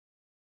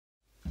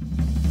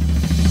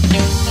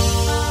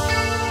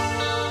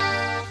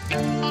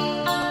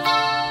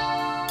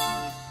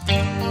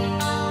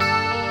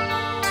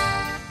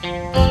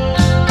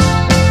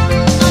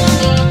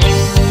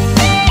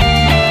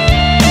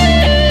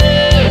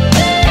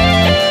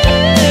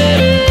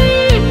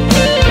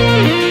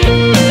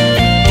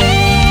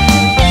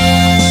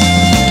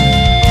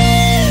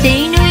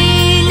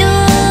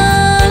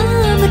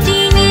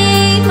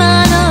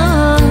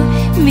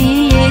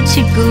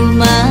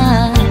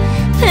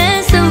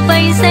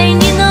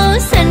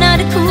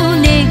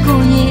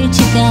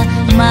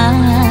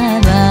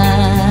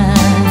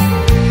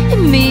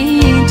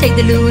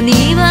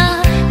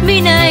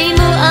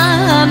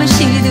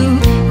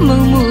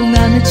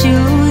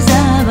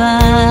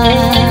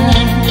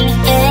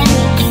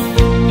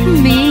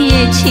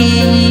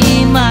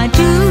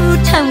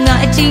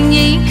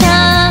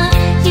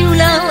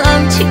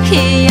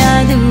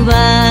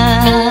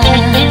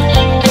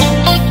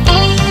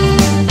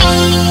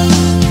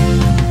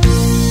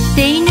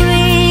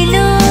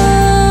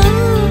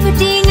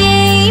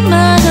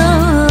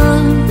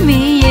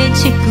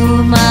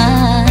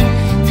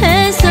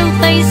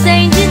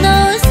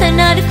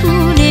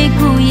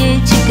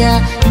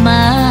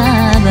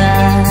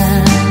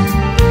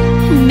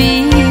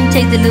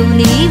လူ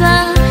နေပါ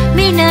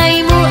မိနို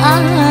င်မှု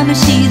အားမ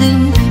ရှိသူ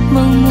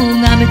မုံမှု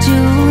ငါမ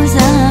ကြိုး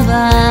စား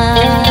ပါ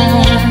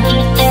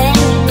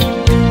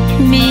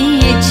မင်း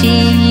ရဲ့ချီ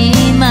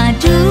မှ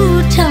တူ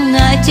ထောင်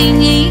ငါကြင်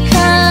ကြီး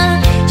ခါ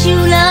ယူ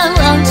လောက်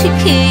အောင်ချစ်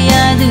ခဲ့ရ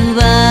သူ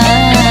ပါ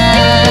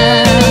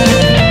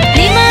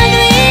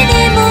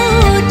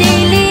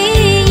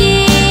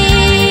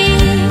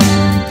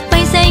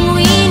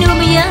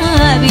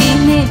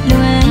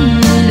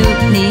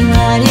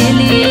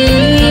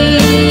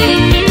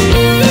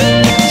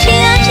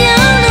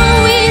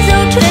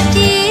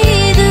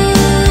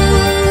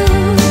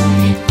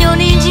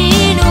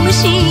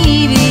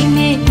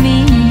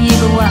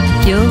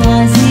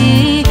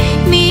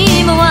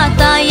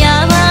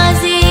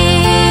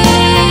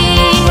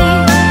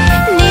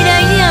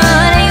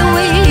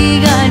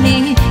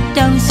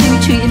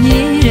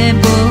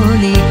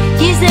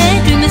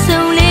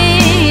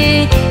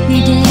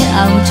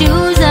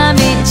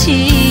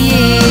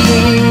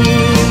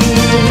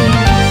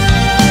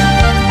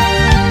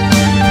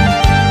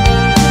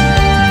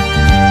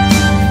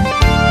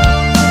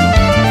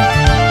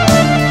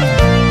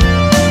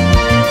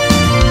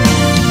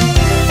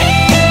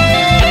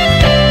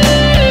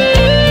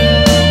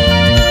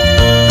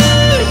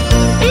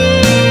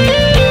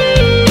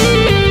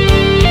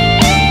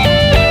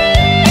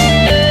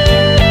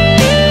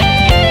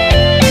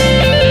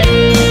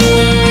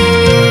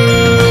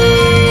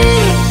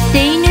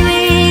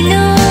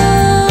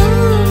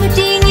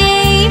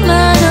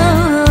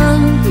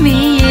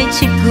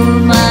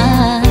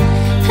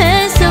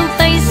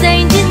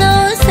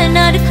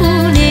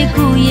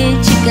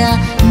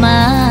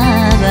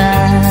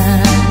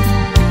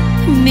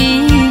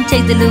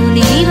လူ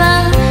နေပါ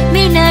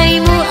မိနိုင်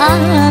မှု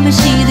အားမ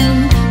ရှိသူ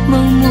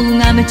မုံမှု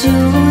ငါမ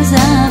ကြိုး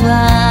စား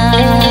ပါ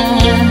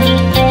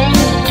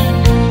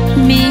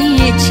မင်း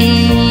ရဲ့ချီ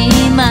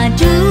မှ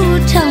တူ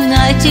ထောင်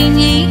ငါကြင်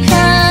ကြီး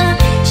ခါ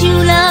ယူ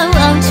လောက်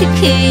အောင်ချစ်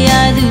ခဲ့ရ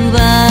သူ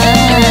ပါ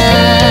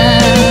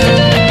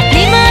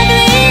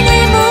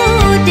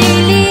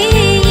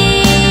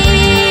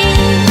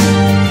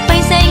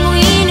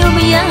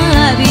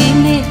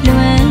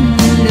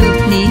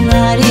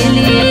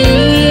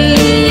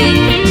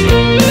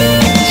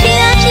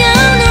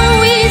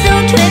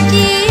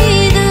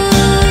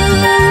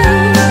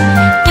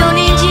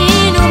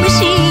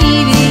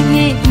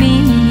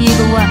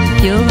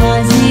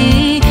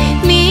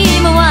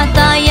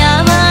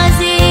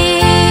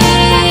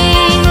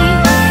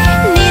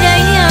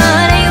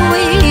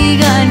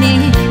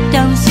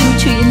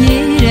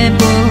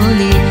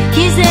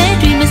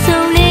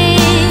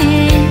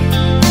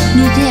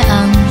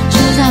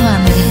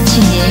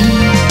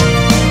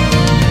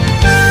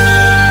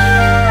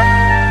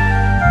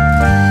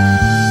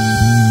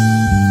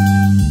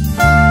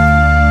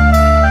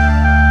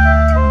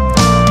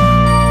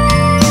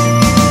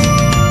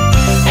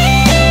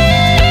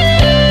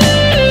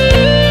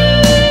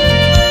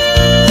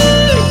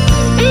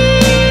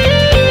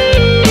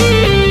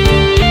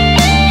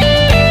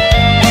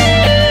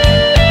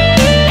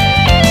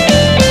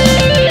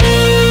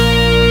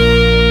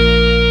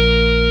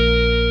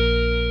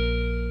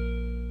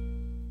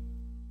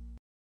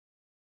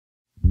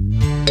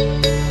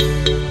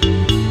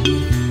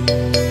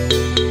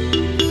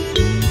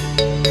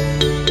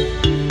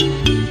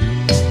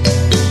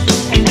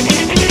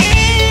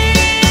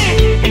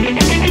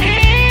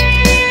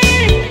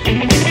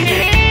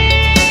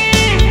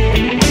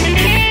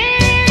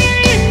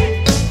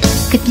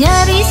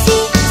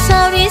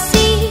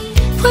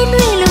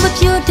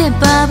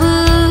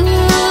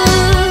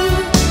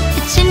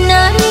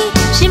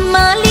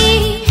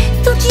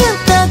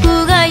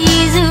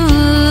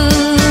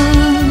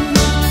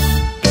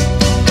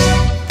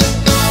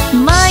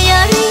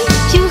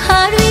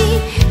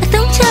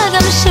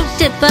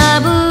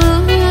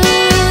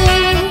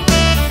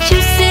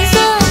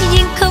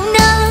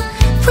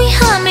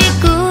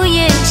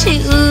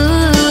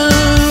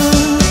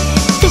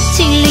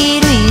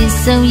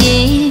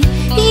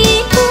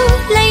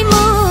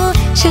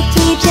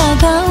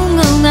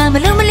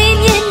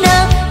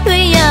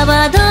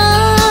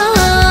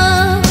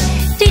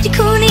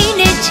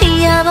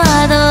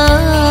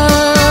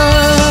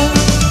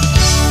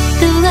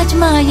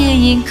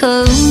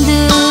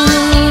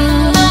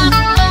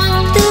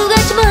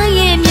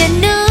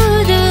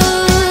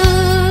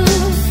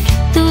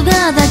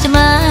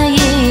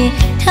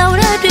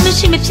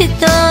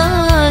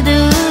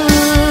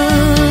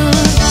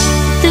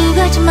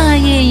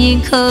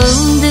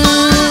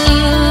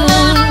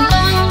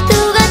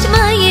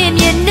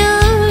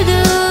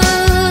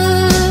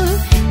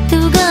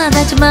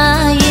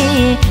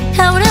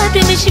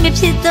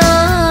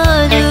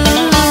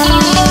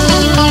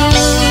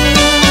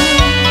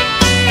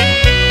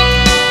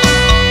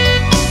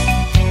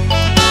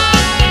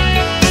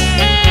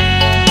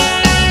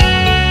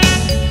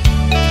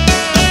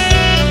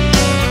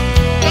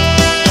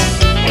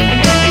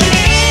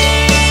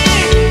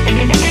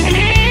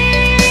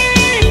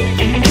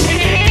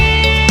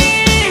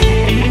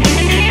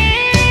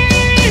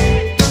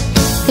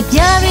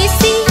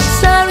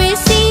Sorry,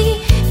 see,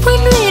 ဖွင့်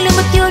တွေ့လို့မ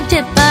ပြောတ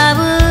တ်ပါ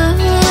ဘူး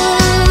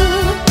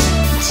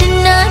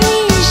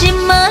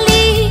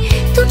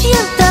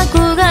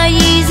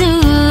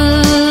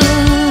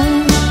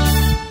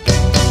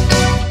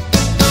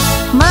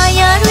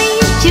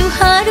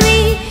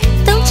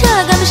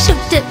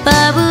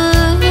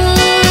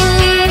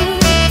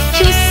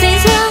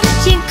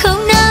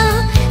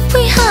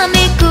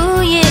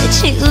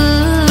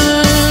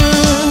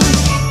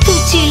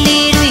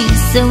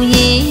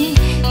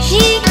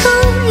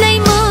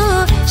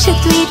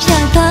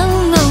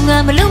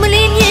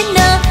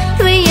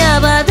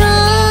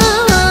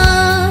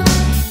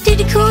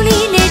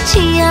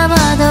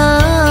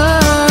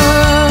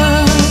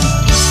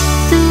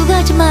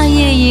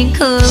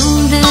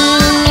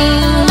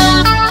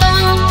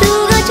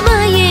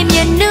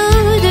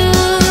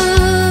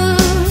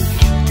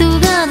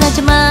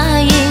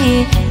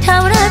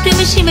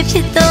မရှိမဖြ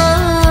စ်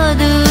တော့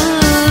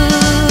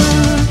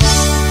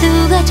သူ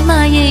ကကျမ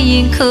ရဲ့ရ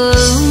င်ခု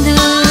န်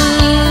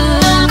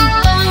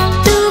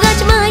သူက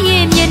ကျမ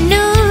ရဲ့မျက်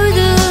နှာ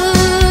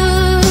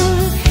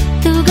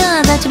သူက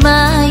သာကျမ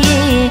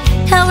ရဲ့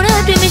ထာဝရ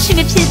အတွင်မရှိမ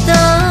ဖြစ်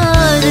တော့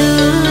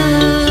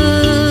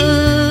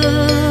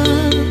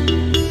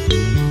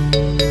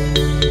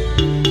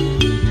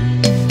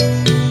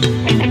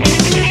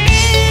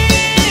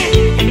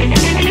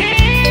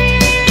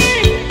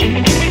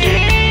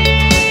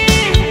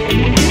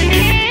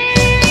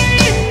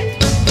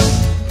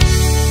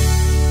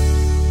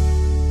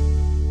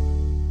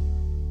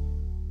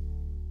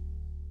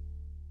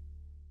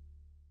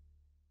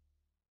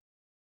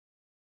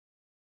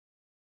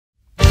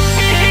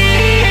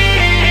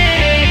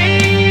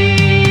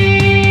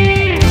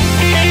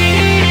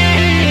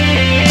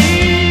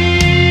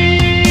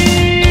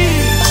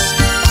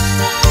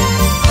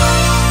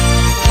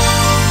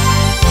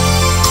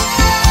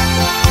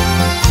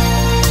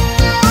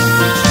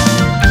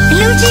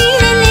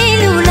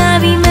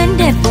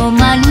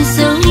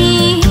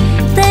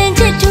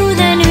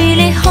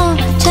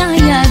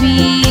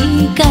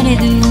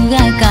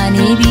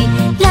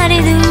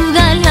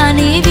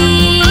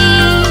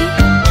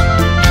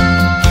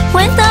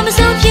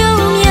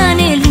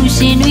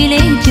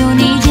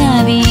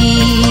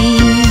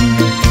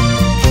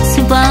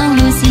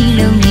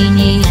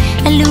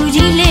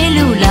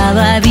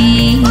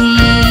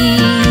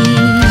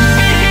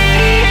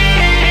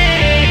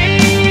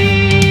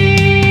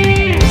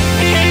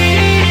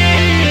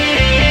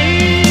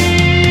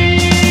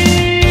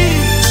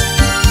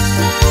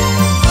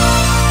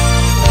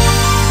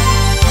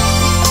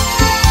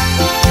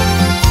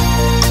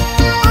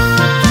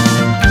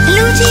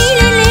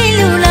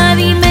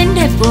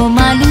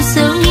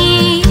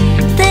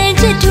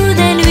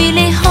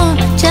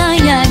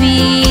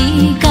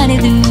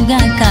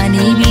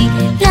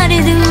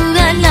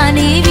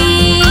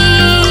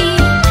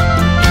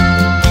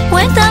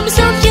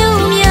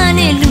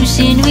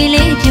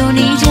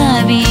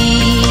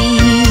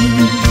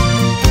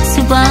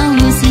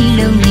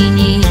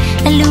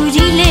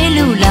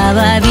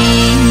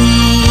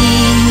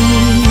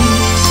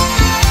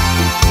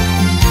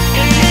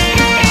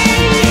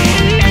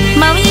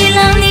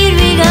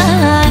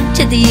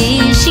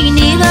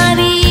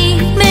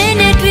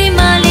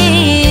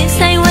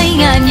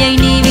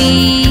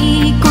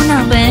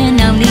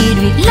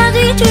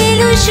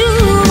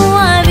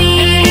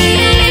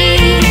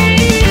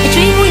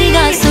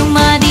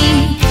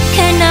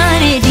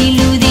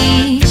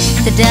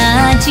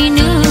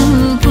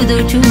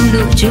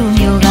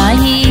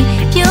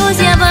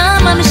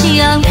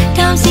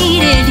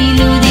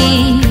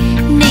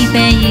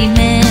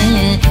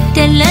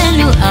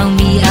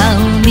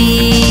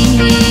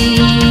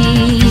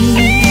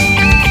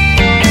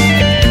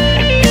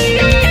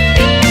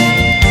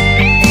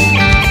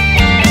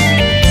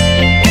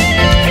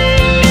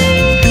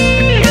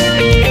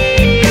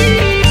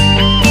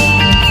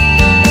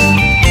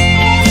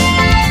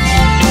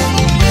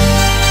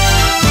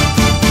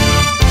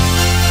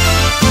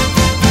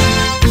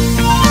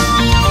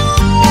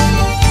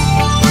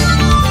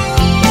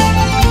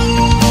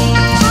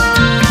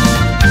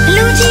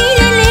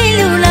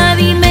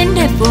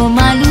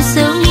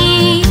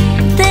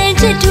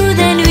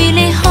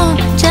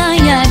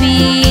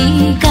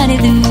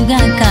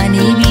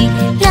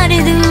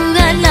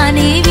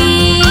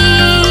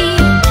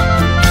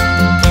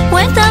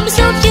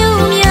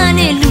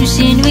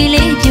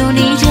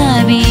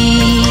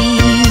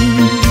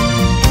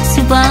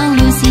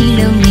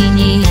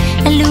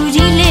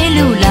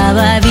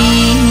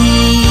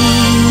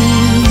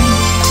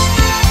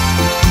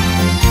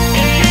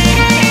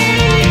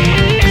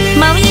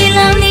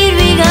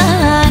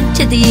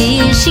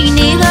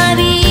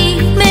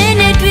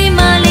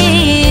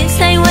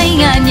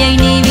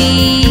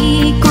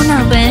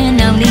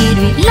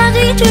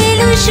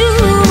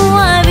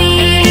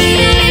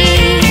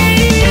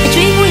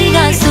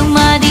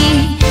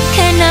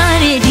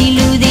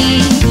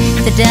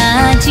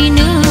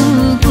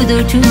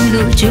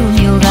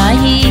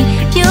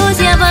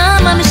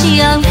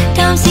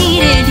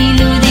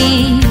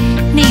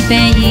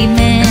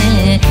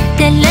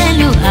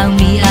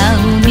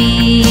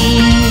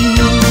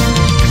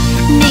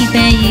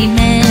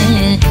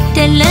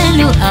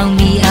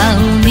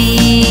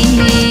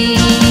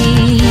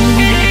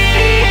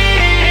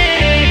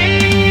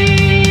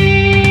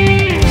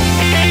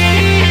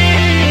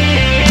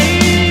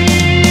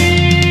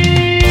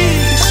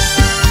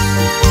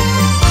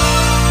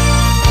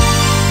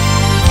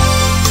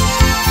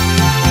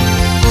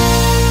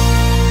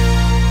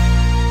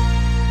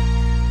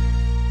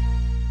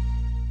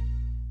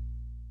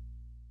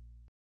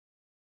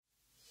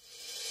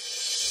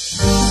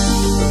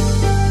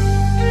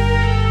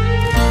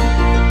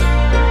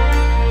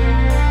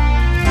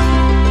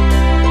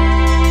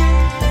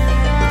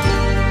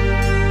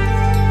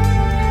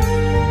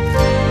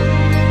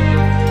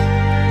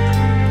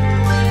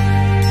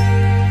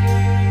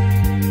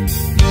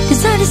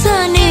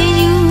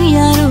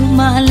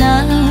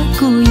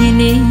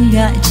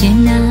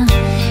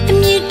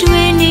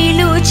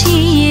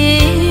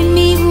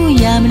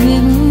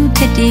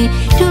တဲ့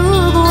ဒူ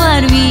ဘဝ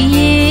တွေ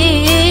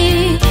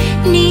ရဲ့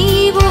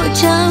နီးဖို့အ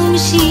ကြောင်းမ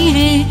ရှိ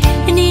တဲ့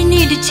အနေ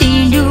နဲ့တစ်ချိ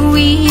န်တို့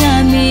ဝေးရ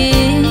မယ်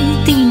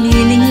သိနေ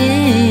လျ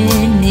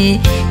က်နဲ့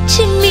ချ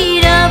စ်မိ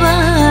တာပါ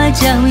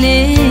ကြောင့်လေ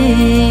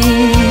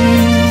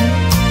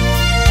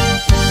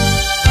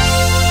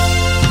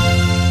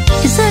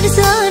တ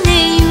စား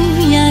နဲ့ယူ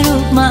ရ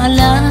တော့မ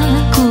လား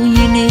ကိုရ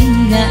င်နေ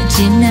ကချ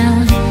င်နာ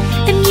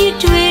အမြင့်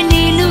တွေ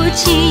နေလို့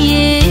ချီ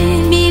ရဲ့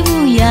မိ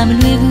ဘူးရမ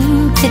လွယ်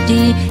ဘူးခက်တ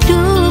ယ်ဒူ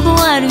ဘ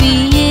ဝတွေ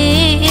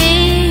ရဲ့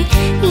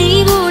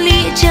နီးဖို့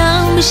လေးအကြော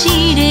င်းမရှိ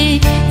တဲ့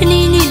အန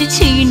ည်းနည်းတစ်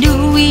ချိန်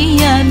တို့ဝေး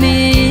ရမ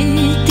ယ်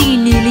သိ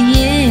နေလျ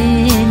က်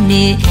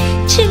နဲ့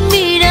ချစ်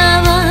မိတာ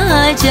ပါ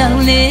ကြော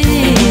င့်လေ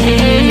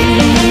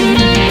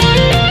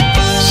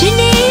ရှင်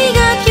နေက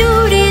ပြူ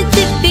တဲ့သ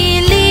စ်ပင်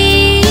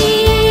လေး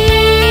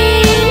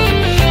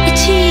အ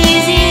ချီ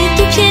စီ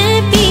သူဖြတ်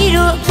ပြီး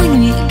တော့ဖွင့်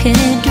ပြီးအခ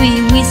က်တွေ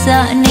ဝိစာ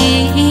နေ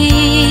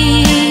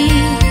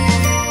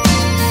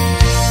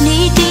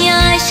တ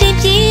ရားရှိ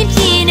ပြင်းပြ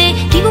င်းနဲ့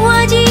ဒီဘဝ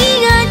ကြီး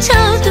က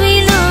ချောက်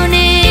သွေးလို့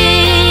နေ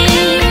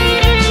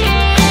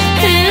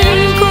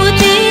ကို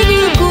တည်သူ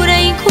ကိုယ်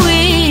တိုင်ခွေ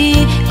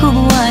ကိုဘ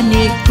ဝ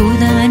နဲ့ကိုယ်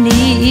သာ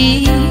နေ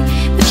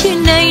မဖြစ်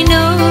နိုင်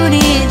တော့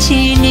တဲ့ချီ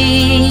နေ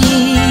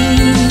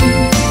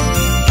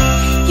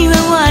ဒီဘ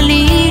ဝ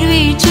လေး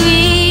တွေ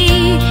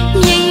ကျွေး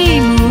မြည်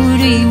မှု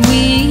တွေ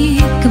ဝေး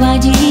ကဘာ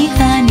ကြီး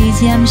ခါနေစ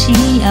ရာမရှိ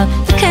အောင်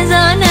ခံ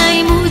စားနို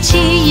င်မှု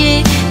ချီရဲ့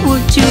ဝ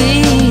တ်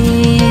ကျွေး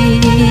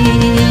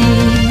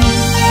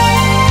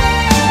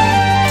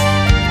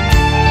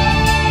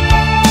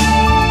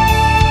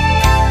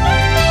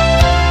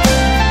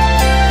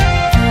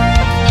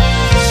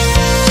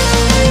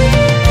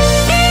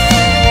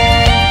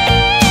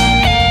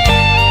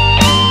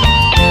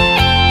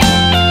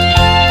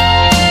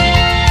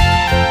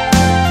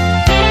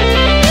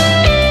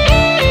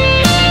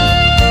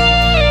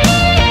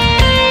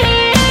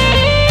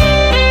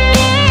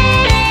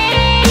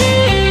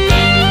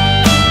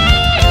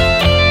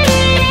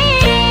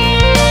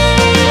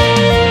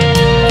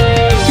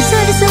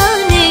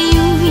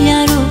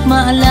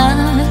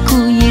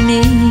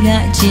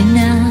ချင်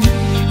နာ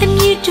အ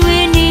မြင့်တွေ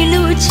နေ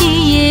လို့ချီ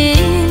ရဲ့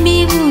မိ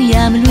ဘူးရ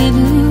မလွယ်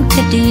ဘူးခ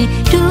က်တယ်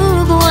ဒူ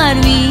ဘဝ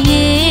တွေ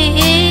ရဲ့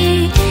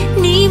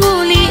နီး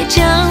ဖို့လေးအ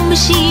ကြောင်းမ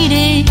ရှိ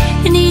တဲ့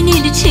အနည်းန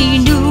ည်းတစ်ချိန်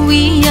တို့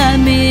ဝေးရ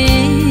မယ်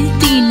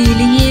သိနေ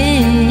လျ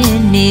က်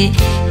နဲ့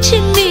ချ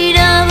စ်မိ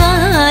တာပါ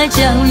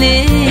ကြောင့်လေ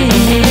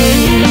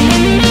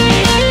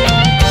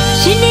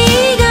ရှင်နေ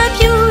က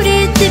ပြူ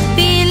တဲ့သစ်ပ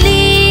င်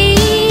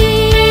လေး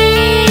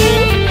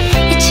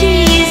အချီ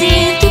စီ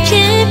သူဖြ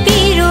တ်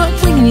ပြီးတော့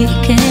ဖွင့်ပြီးအ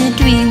ခက်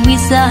တွေဝိ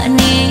စာ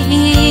နေ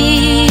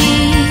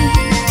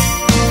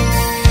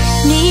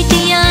တ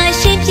ရား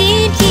ရှိပြ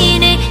င်းပြင်း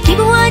နဲ့ဒီ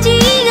ဘဝ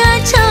ကြီးက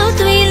ချောက်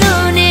သွေး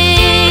လို့နေ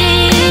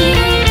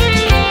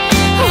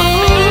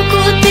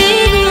ကိုတ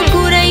ည်သူ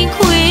ကိုယ်တိုင်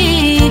ခွေ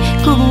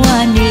ကိုဘဝ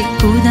နဲ့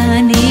ကိုယ်သာ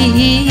နေ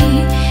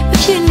မ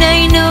ဖြစ်နို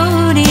င်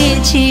တော့တဲ့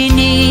ချီ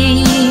နေ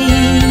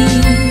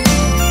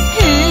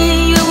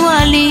ရွာ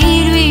ဝ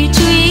လေးတွေ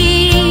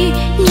ကျွေး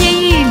မြ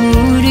ည်မှု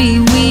တွေ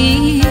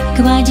ဝေးက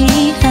ဘာ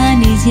ကြီးခါ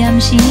နေစရာမ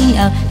ရှိ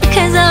အောင်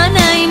ခံစား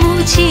နိုင်မှု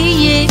ချီ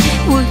ရဲ့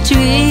ဝတ်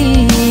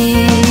ကျွေး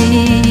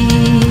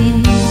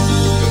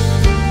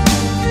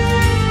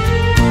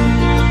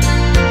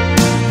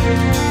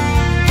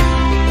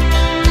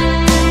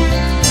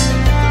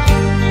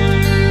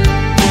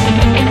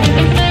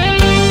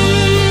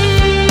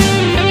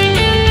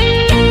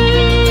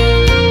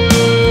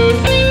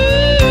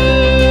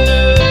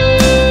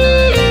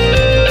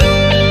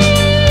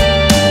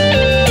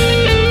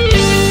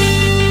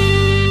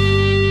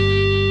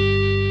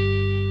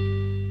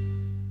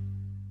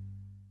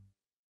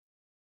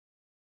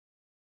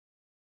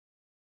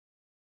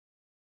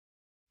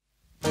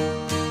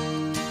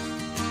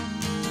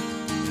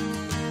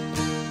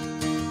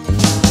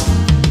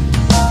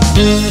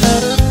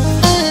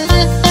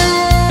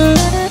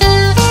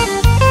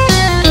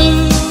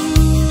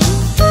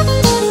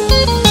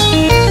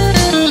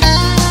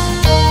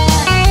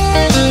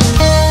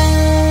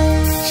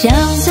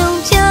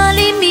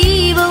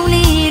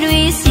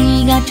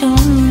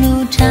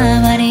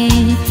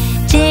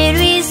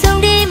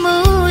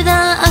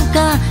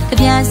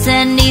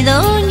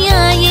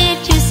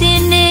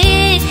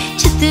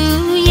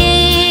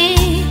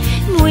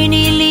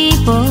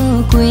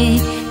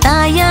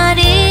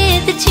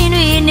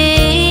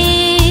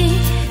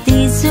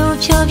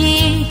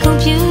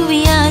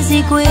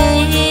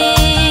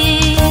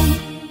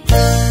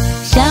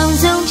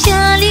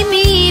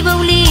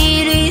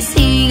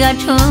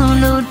ထွန်း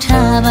လို့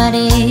ထားပါတ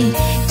ယ်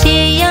ခြေ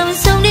ရောင်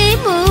ဆုံးနေ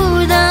မှု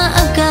သာ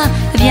အက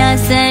အပြာ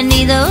စံ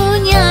နေသော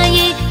ည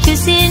ရဲ့ကျ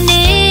စင်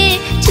နေ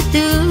ချစ်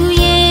သူ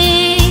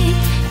ရဲ့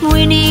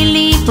မွေးနေ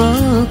လီ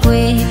ပေါ်ကွ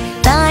ယ်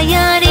တာရ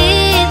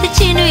တဲ့သ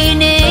ချင်းတွေ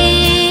နဲ့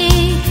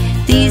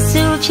ဒီ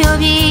ဆိုဖြော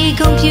ပြီး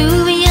ကုန်ပြူ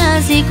ရ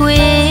စေကွ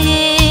ယ်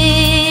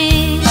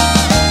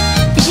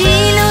ရေ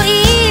လို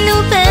ဤ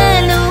လိုပဲ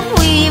လို့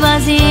ဝေးပါ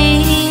စေ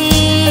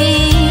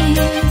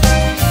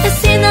အ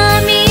စင်သာ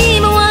မီ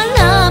မဝ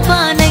လာ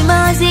ပါနိုင်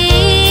ပါစေ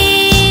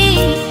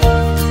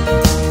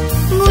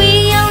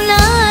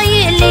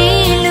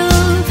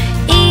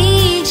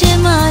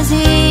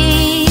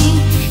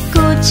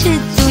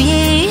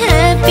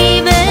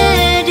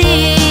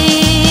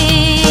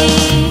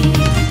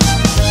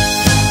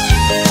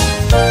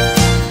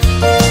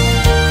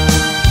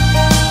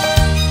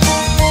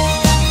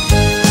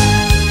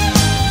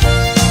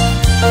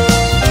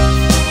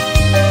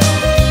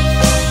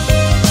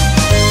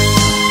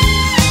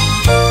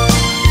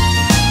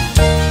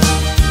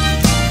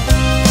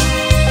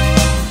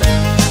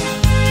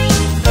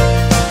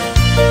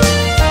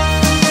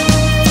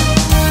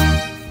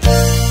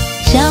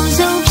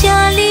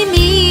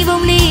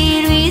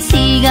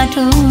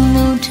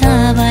thung tha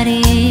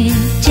bare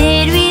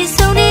Jerry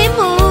sone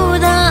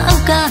muda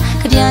auka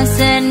kya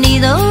sani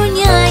do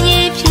nya ye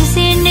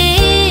phusine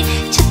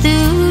chatu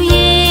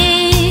ye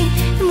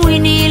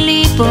mwini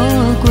li po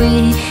kwe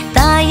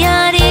ta ya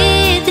de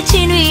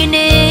tachin twi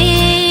ne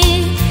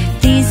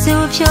ti so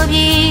phyo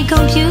pi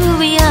gong pyu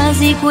ya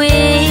si kwe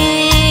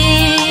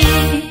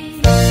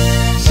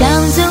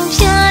Xiang song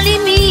phya li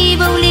mi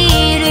bong li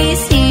rui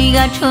si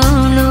ga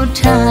thung lu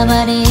tha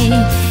bare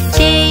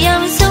che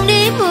yang song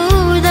de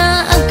muda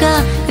auka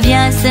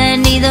kya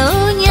sani do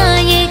nya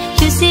ye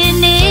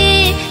phusine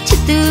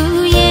chatu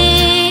ye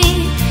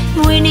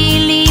mwini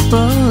li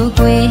po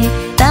kwe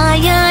ta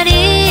ya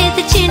de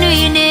tachin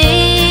twi ne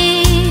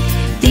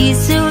ti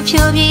so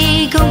phyo pi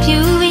gong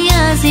pyu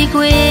ya si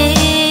kwe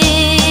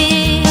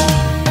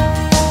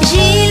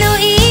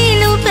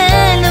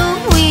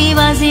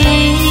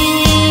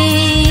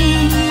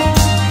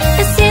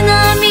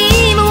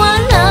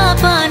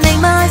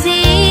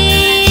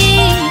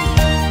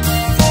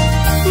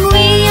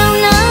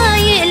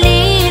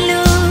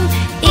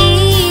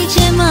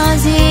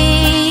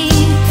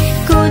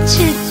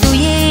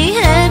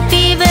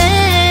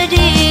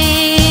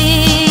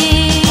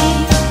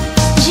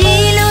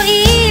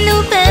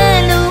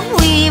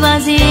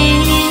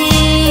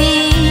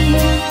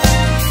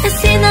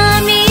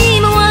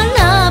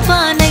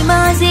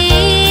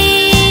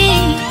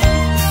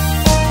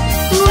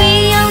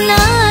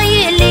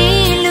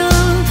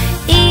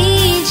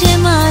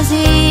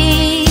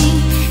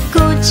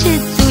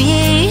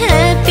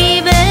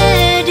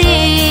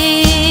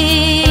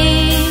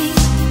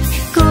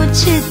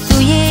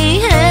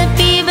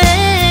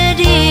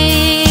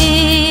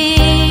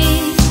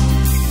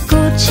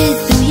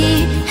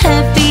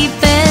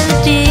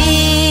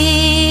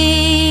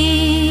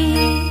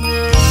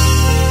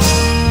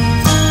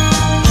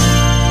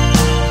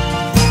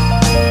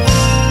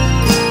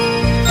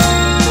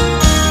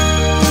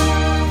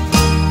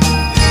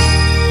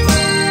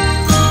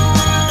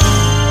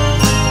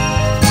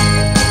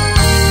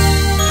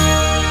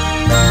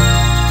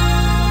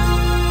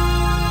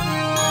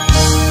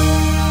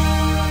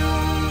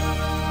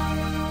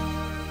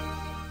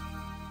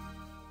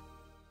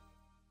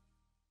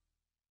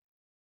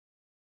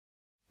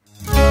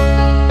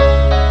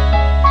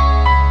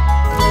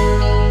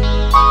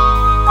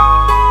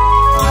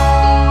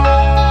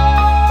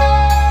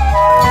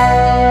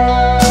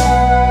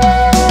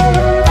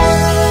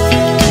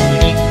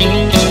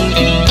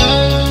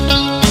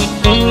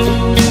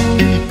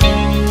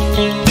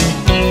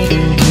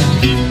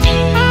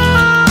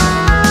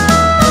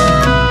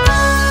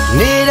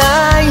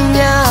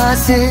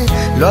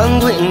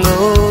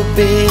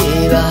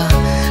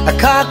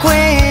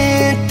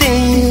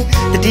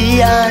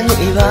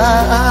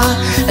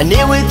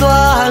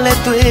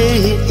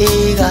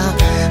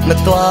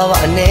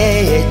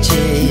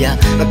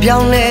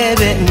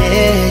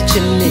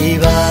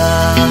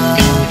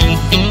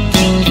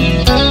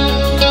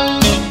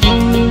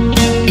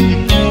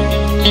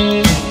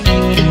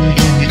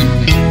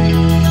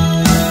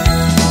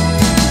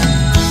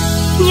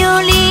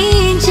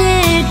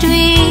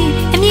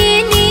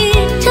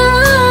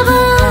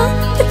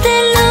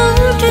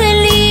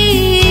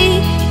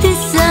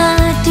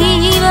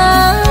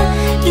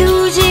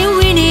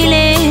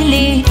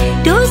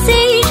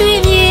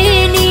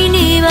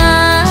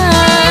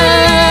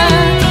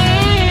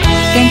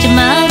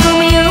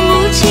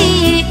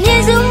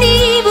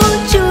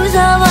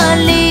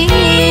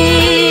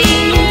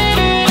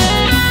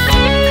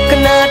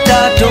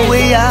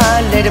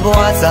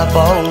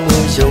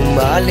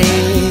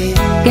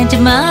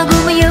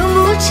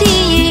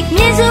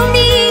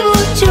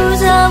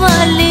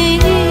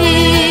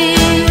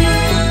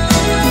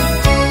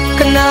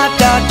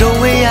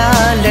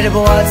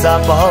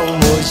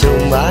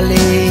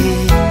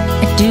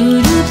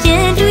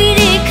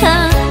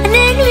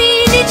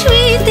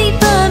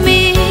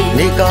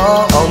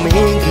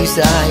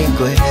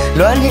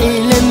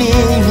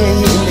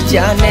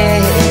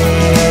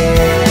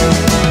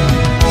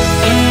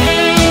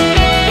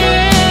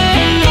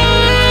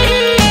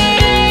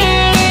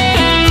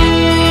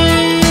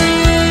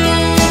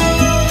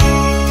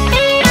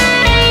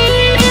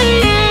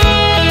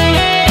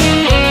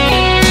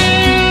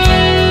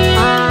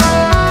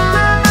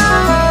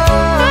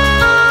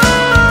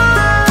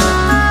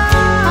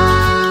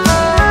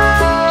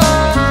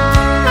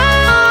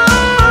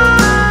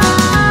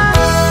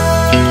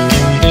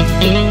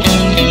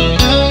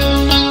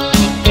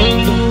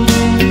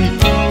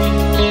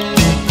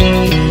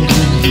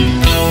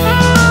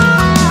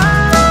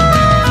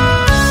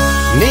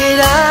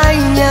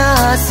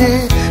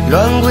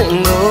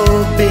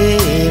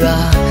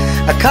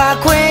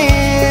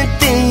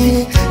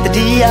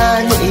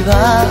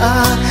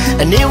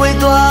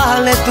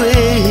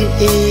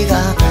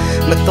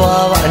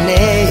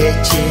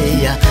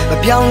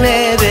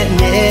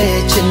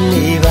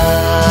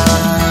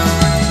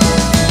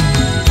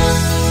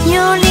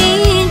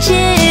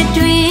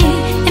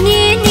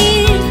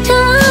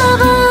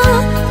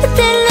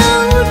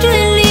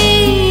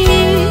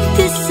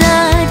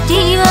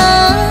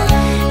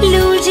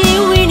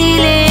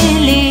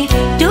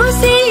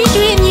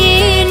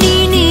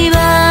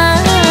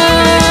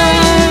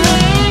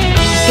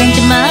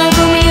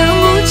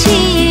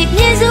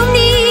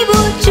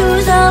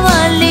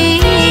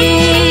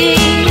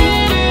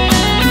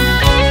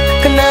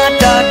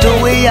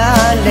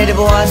တဲ့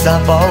ဘဝစာ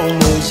ပေါင်း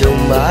မှုယုံ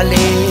ပါ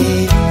လေ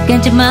ကံ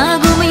ကြမ္မာ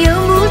ကိုမယုံ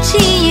ဘူးချ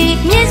စ်ရင်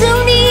မြေ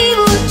ဆုံးဒီ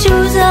ကို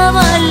ကြိုးစား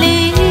ပါလေ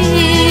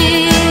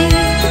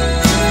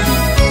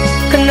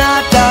ခဏ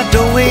တာ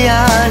တို့ဝေးရ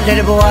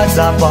တဲ့ဘဝ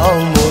စာပေါ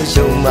င်းမှု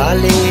ယုံပါ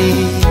လေ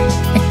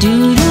အတူ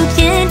တူ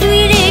ပြန်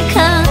တွေ့တဲ့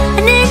ခါ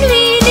အနေ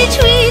တွေနဲ့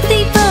ချွေးသိ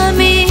ပါ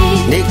မေ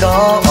နေကော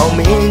င်းအောင်မ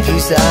င်းသူ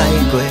ဆို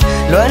င်ကွယ်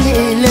လွမ်းနေ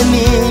လည်းမ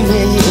င်း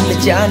မြေမ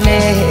ကြ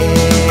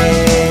နဲ့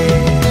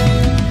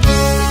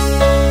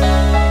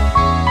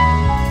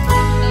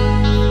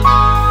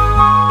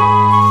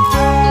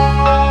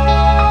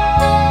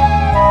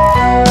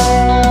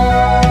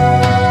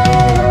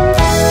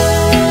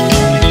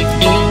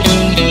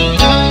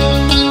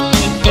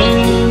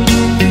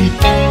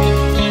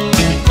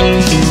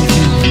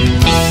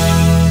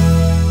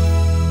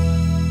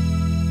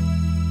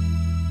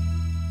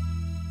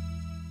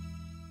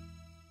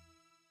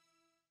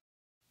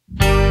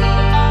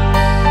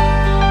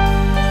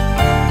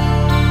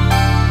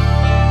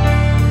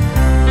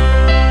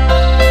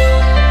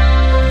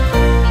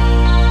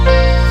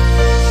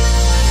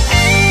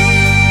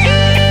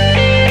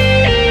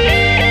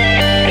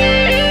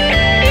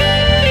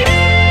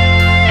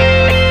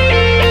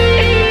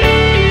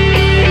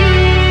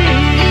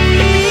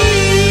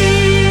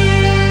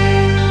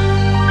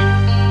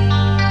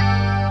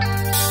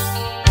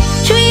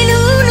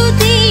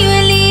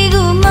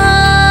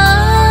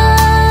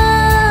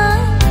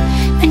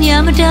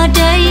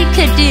ခ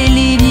က်တယ်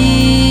လေးပြီ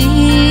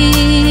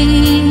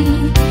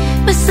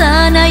မဆာ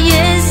နာ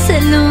ရဲ့စ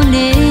လုံး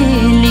နဲ့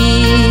လေ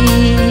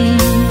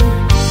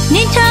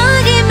နေထား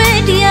ခဲ့မဲ့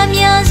တရား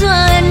များစွာ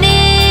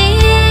နဲ့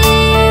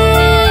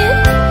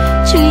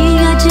ချွေ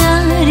ရကြ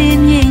တဲ့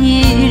မြင်ရ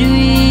ည်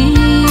တွေ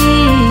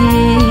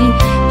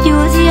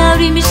ပြောစရာ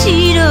တွေမရှိ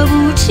တော့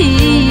ဘူးချ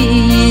စ်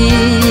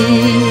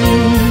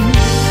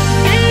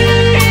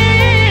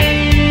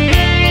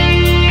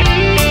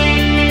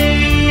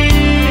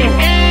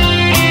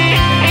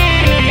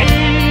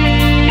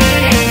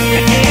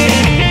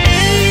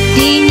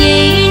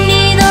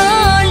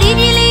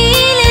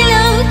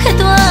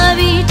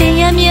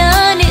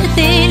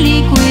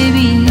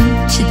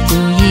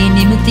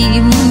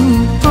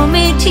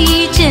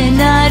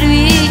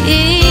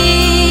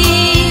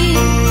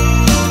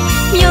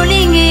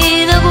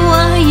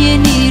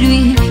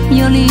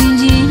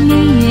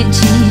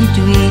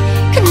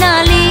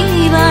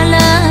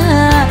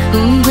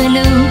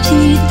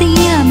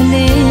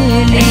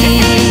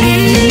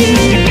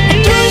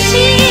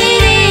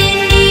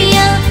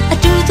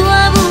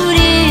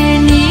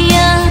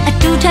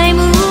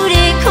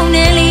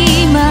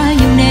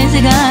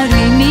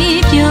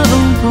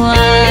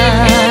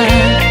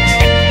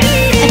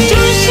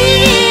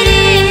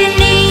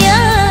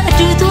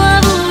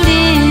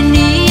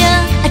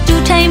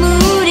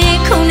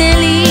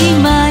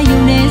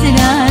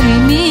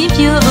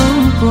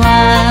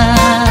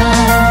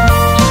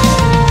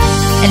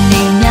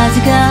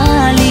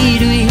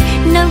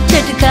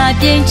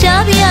ပြင်ချ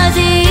ပြရ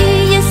စီ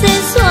ရစ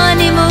င်စွာ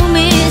နေမုံ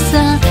မေး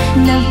စာ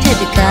နောက်ထပ်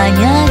တစ်ခါ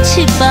ညာချ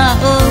စ်ပါ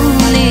အော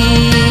င်လေ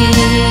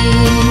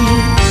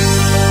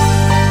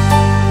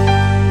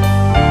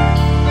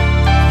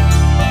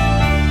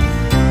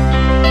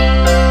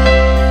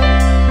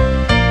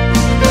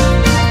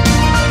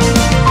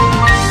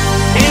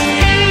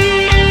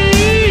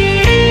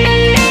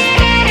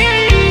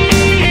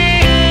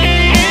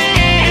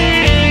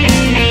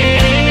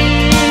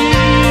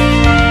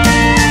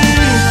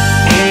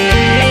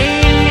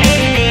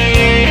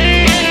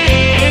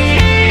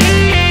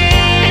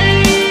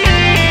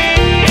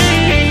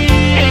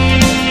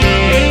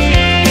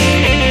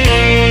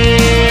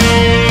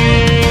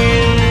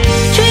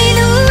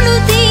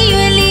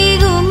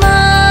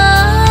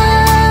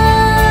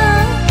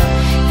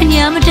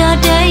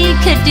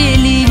ခက်တယ်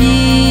လေးပြီ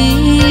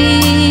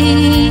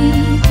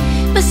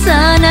မဆာ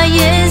နာ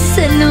ရဲ့စ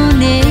လုံး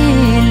နဲ့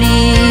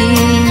လေ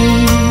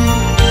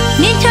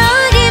နေ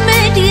ထားခဲ့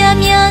မဲ့တရား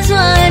များ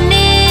စွာ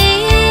နဲ့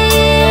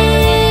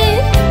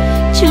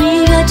ချွေ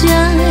ရကြ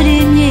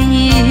တဲ့မြင်ရ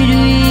ည်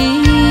တွေ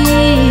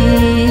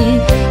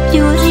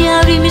ပြောစရာ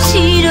တွေမ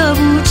ရှိတော့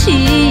ဘူးချ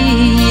စ်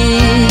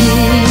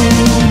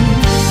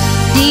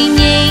ဒီ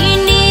ငြိမ်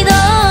နေ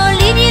တော့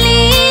လေးပြ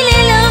လေး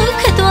လေးလောက်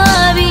ခတ်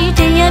သွားပြီးတ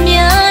ရား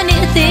များ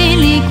နဲ့အသေး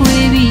လေးကို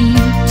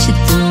ချစ်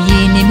သူ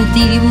ရဲ့နေမ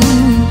သိ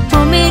ဘူး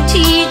ပေါ်မေး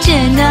ထီးချ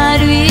င်တာ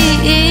တွေ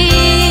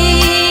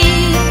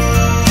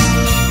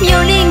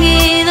မျိုးလေးင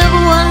ယ်သောဘ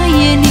ဝ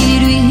ရဲ့နေ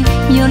တွေ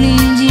မျိုးလ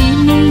င်းချင်း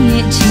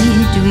နဲ့ချစ်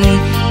တွေ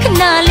ခ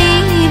ဏ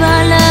လေးပါ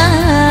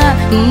လား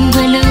ဘ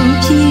ယ်လို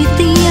ဖြစ်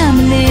သိရမ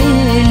လဲ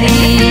လေ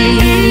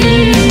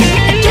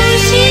အတူ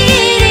ရှိ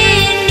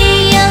တဲ့နေ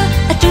ရာ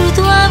အတူ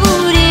သွား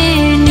ဘူးတဲ့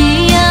နေ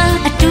ရာ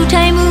အတူ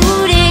ထိုင်မှု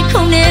တဲ့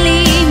ခုံထဲ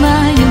လေးမှာ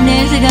ယုံနေ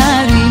စ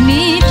ကားတွေမ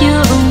င်း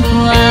ပြော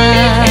ကွာ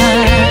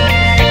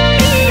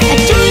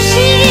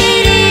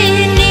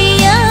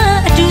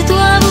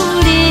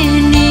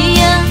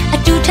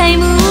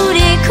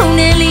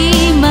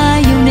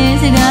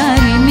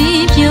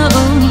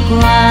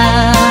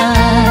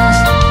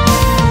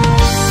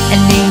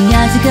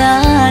စ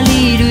ကား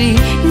လေးတွေ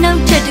နော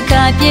က်ထပ်တစ်ခ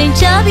ခါပြင်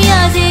ချပြရ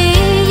စီ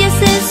ရ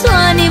စင်စွာ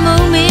နေမုံ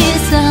မေး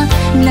စာ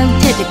နောက်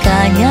ထပ်တစ်ခါ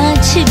ညာ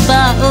ချစ်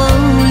ပါအော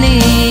င်လေ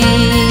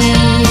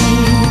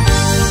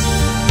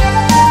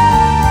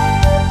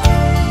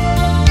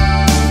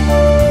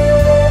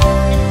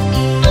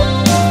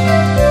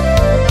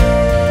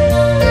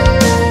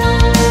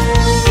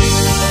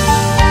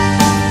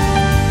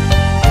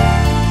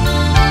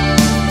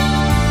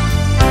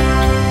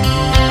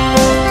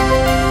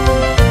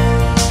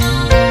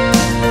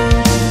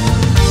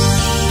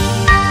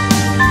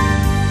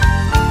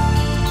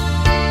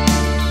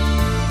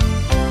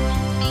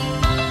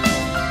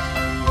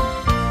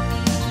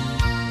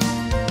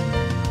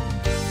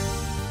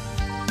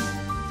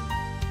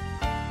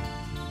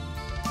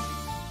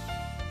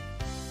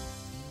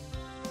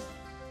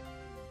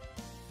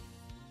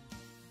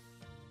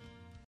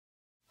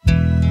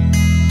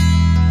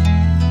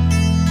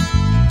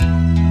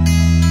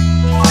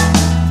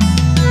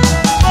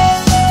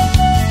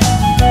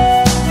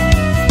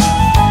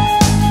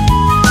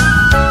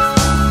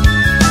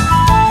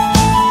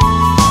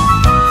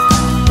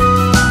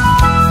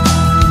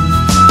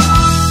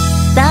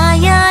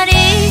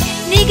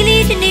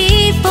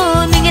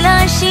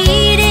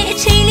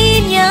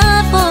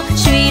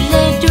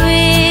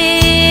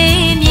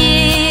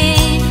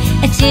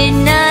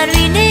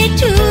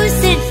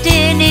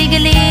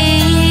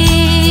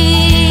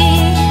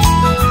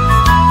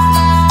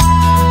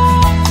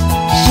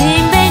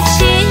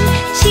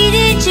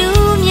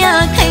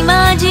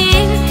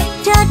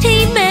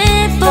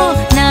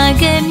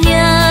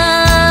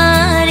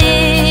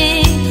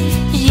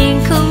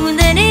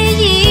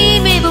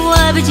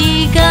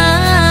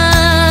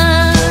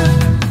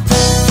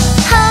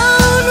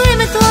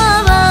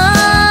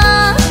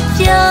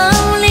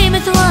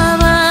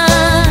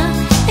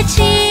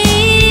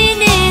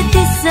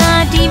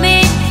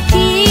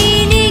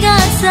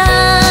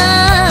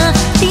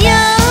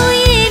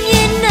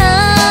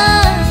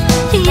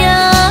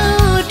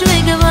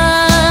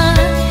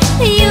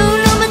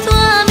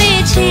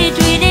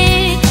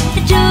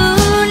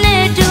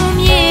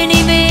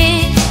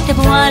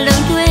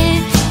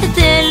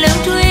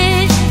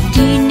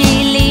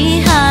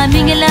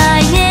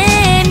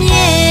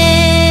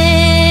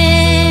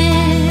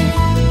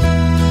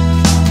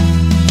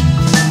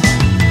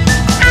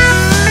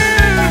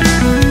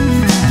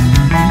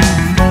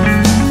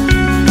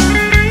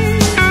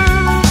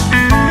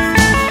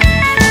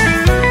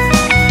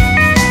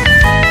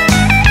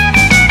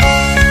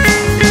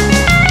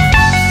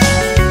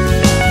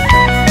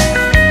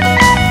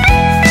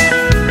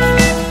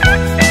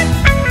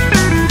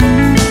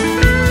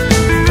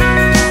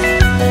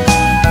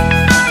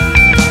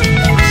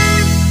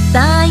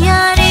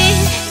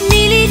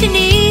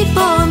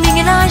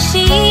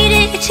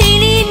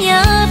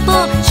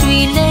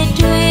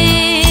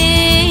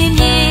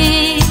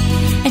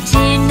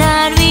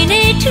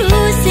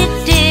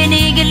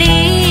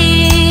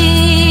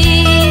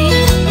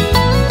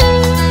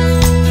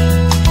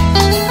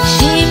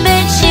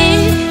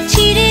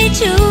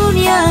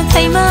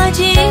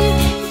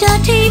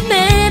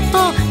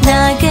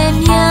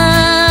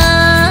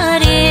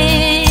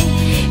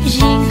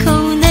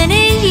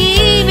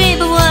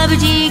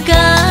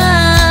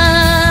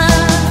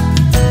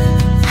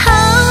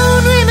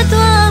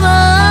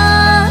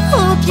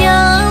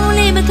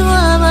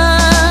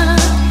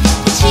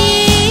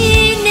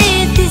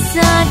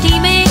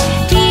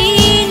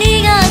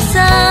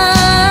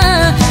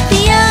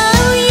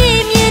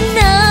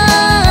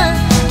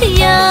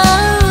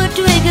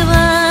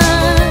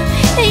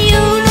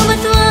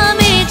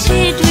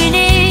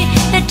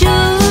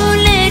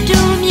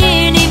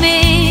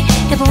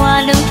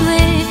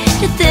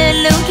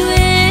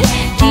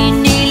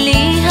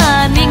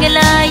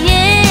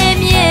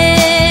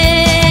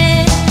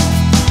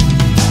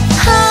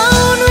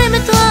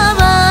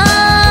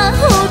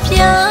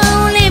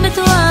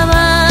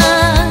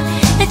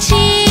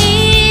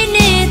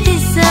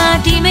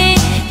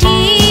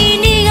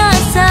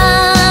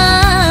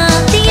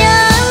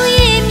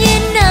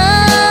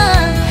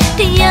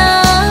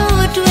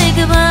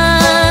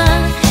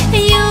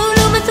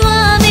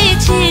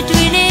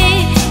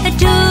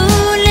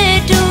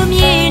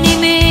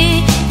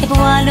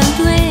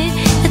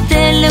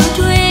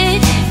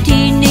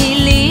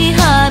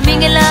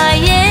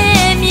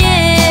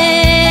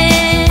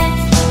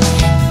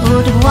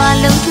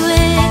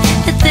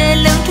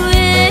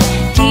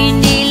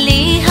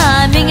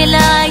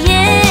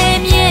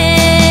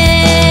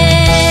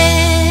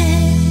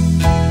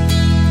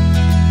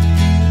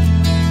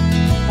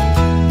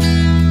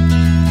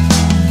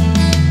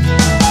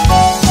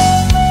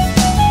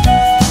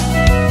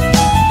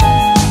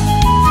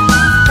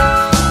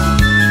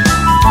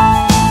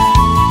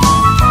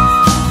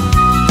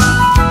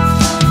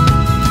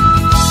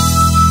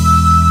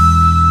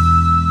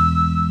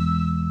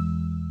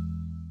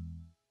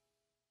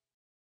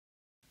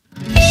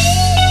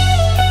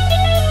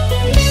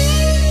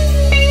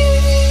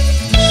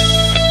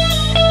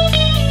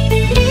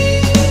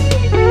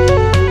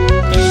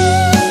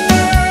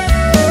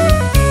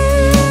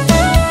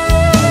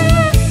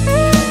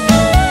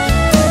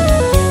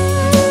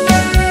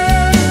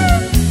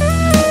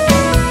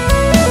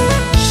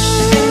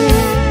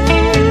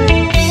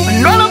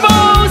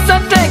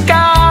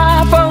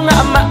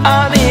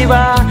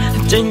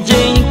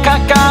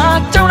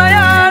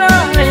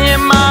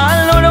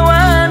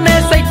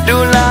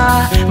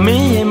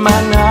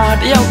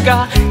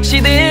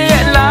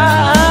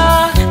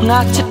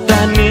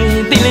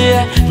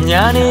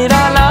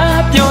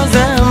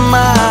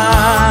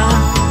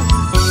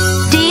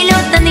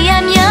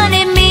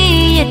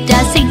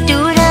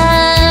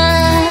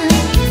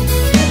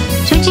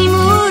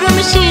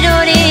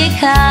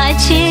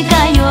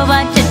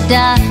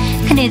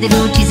နေတယ်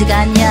လို့ဒီစ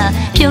ကားများ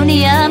ပြောနေ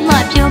ရမှ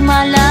ပြောမ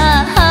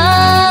လား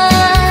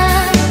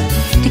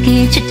တက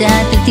ယ်ချစ်တာ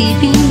တတိ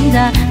ပြီး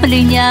သားမ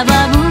လိညာပါ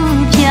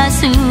ဘူးဖျား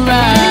စု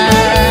ပါ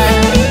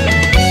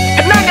ခ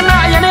ဏခဏ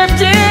ရနေ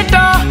ပြေ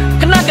တော့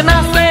ခဏခဏ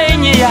စိတ်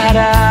ညစ်ရ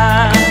တာ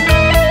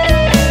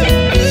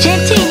ချက်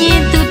ချင်းရ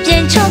င်သူပြ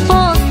န်ချော့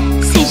ဖို့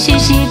စိတ်ရှိ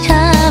ရှိ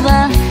ထားပါ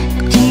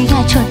ဒီက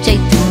ချော့ကြိ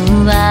တ်သူ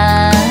ပါ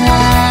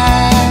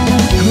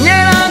င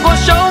ယ်လာကို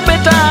ရှုံး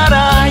ပေးတာ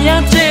ရ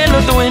မ်းချစ်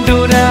လို့တွင်တူ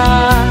တာ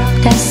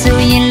ဒါဆို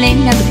ရင်လ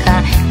ည်းနောက်တစ်ခါ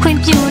ခွင့်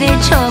ပြုတဲ့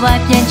ချော့ပါ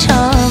ပြန်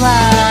ချော့ပါ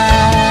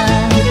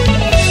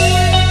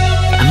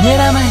အမြဲ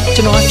တမ်းပဲ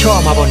ကျွန်တော်ချော့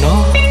မှာပေါ့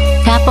နော်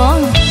ဒါပေါ့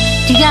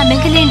ဒီကမ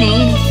င်းကလေး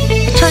လေး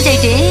အချော့ကြိတ်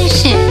တယ်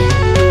ရှင်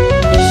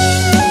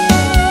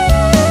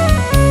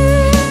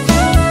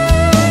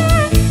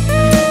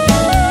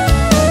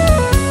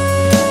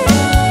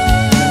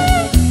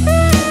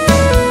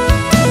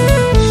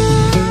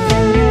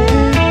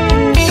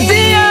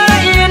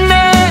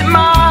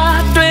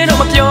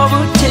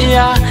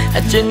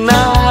ကျင်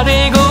နာတွေ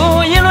ကို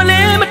ရင်လို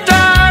လေးမ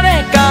တား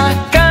တဲ့ကာ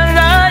ကန်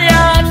ရာရ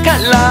ခ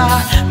က်လာ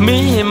မ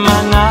င်းမ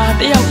ငါ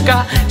တယောက်က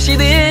ရှိ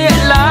သေး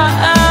ရဲ့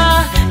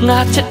လားငါ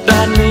ချစ်တာ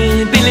နေ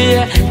ပြီလေ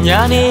ညာ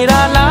နေ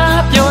တာ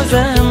လားပြောစ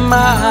မ်းမ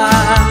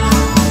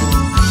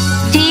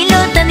ဒီ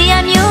လိုတန်တ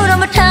ရားမျိုး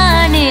တော့မ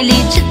ထားနေလေ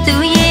ချစ်သူ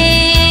ရဲ့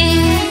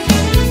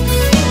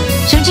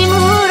ယုံကြည်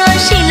မှုတော့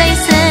ရှိလိုက်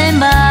စမ်း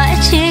ပါအ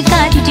ခြေက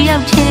ဒီတယော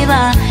က်သေး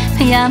ပါဖ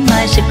ယားမ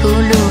ရှိခု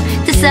လို့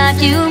သစ္စာ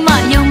ပြုမှ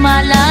ယုံမ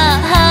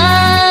လား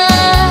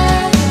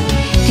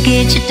တက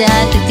ယ်ချစ်တာ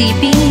တတိ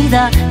ပြီး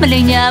သားမ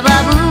လိညာပါ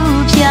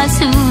ဘူးဖျား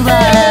စု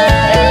ပါ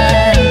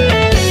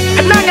ခ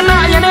ဏခဏ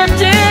ရနေ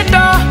ပြေ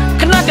တော့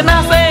ခဏခဏ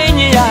စိတ်ည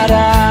စ်ရ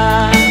တာ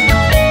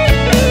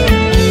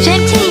ချ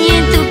က်ချင်းရ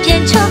င်သူပြ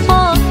န်ချော့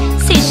ဖို့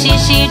စိတ်ရှိ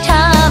ရှိ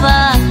ထားပါ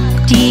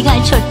ဒီက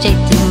ချော့ကြိတ်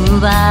သူ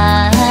ပါ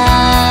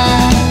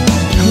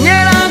င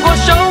ယ်လာကို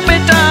ရှုံး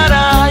ပေးတာ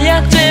ရ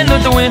ချစ်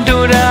လို့တွင်တူ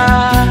တာ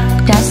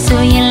ဒါ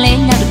ဆိုရင်လ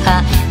ည်းနောက်တစ်ခါ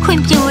ခွ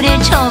င့်ပြုတဲ့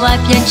ချော့ပါ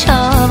ပြန်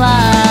ချော့ပါ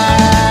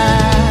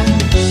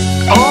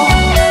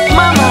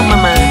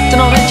ကျွ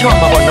န်တော်လည်းချော့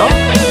မှာပေါ့နော်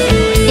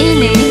အေး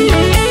လေ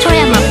ချော့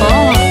ရမှာ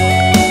ပေါ့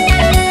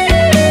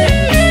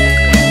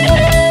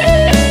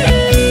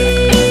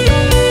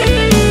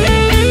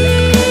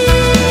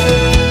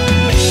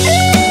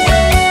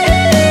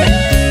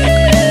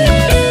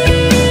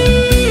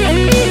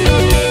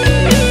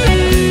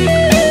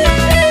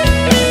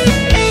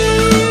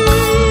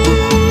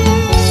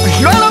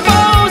လွယ်လို့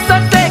ဖို့စ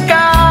တဲ့က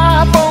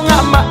ပုံငါ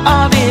မ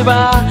အားသေး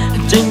ပါ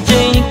ကျင်းကျ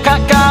င်းက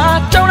က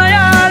ကြောင်းရ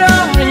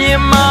တော့ရ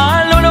င်မ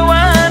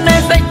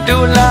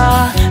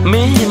မ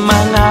င်းမ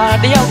ငါ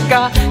တယောက်က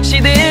ရှိ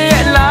သေး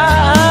ရဲ့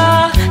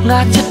လားငါ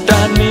ချစ်တာ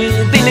နေ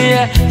သိလေ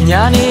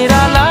ညာနေ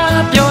တာ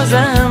လားပြောစ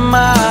မ်းမ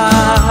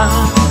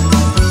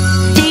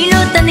ဒီ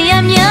လိုတန်တ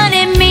ရားများ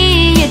နဲ့မ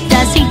င်းရ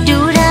တာစိတ်တူ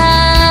တာ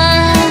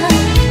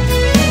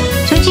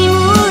ချူချီ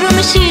မှုတော့မ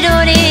ရှိ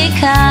တော့တဲ့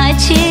ခါအ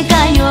ခြေက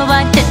ရောပါ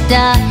တက်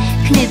တာ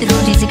ခနဲ့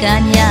တို့ဒီစ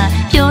ကားများ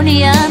ပြောနေ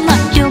ရမှ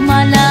ပြောမ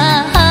လား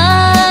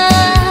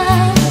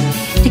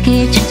တက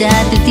ယ်ချစ်တာ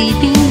တတိ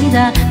ပြီး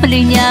သားမ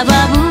လိညာ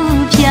ပါ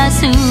ဘူးဖျား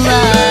စုပါ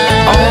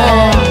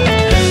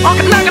ခ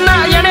ဏခဏ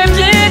ရနေ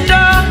ပြေ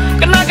တော့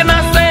ခဏခဏ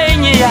စိတ်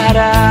ညစ်ရ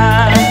တာ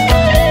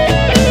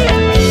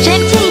ချ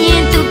က်ချင်းရ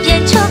င်သူပြ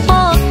န်ချော့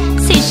ဖို့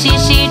စိတ်ရှိ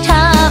ရှိ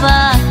ထားပါ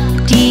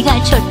ဒီက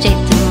ချော့ကြိတ်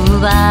သူ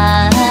ပါ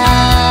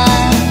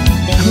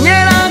င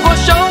ယ်လာကို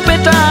ရှုံး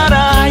ပေးတာ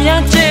ရ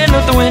မ်းချစ်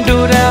လို့တွင်တူ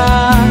တာ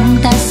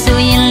ဒါဆို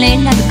ရင်လ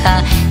ည်းနောက်တစ်ခါ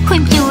ခွ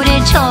င့်ပြု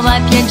တဲ့ချော့ပါ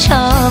ပြန်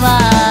ချော့ပါ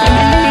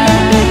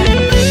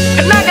ခ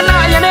ဏခဏ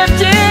ရနေ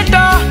ပြေ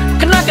တော့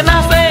ခဏခဏ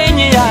စိတ်ည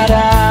စ်ရ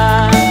တာ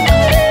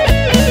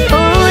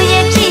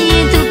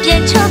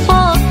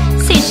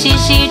ရှိ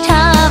ရှိ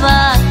ထားပါ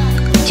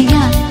ဒီက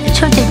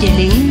ချော့ကြိတ်တယ်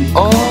လေ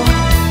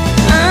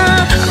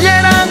ရ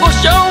နာကို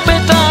ရှုံး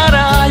ပေးတာ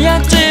ရ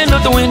ချစ်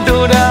လို့တွင်တူ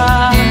တာ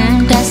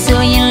ဒါ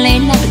ဆိုရင်လ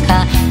ည်းနောက်တစ်ခါ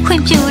ခွ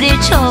င့်ပြုတဲ့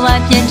ချော့ပါ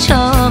ပြန်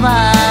ချော့ပါ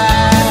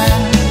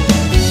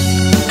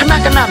ခဏ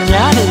ခဏ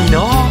များနေပြီ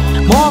နော်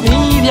မောပြီ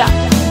ဗျ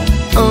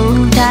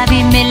အိုးဒါပေ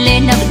မဲ့လ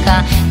ည်းနောက်တစ်ခါ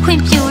ခွ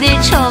င့်ပြုတဲ့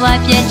ချော့ပါ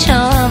ပြန်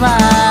ချော့ပါ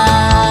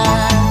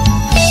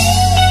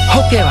ဟု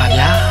တ်ကဲ့ပါ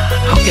ဗျာ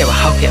ဟုတ်ကဲ့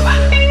ပါ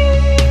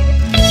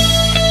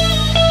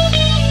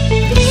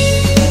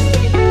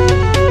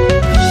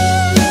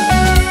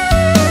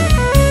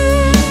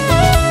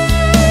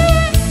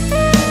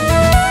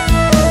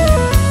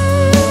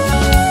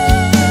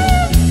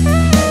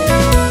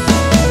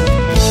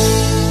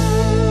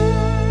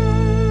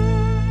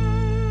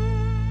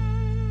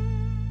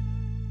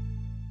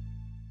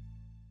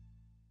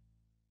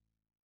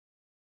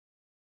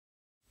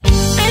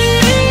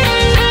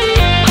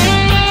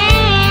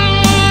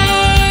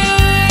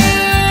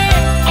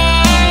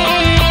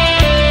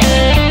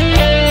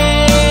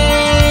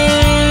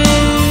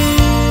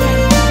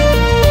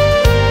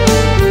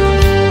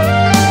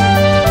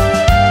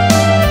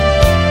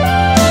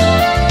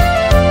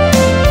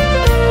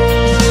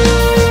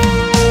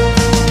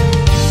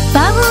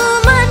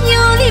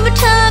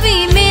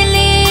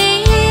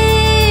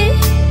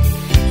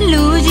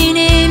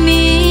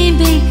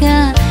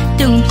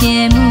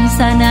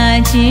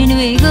ခြင်း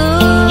တွေကို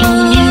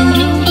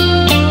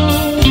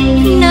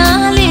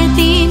နားလေသ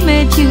ည်မ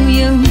ဖြူ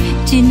ယုံ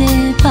ကျင်းနေ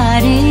ပါ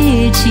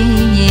တဲ့ချ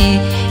င်းရဲ့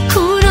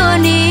ခုတော့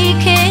နေ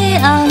ခဲ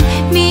အောင်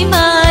မိမ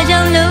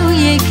ကြောင့်လုံး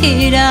ရခေ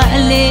တာအ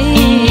လေ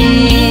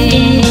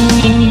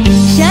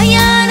ရှာရ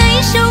တို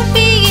င်းရှုံး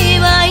ပြီးခဲ့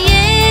ပါ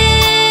ရဲ့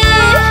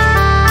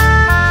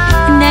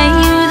နိုင်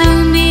ယူသူ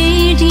မိ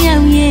တယော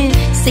က်ရဲ့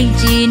စိတ်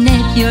ကြည်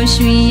နဲ့ပျော်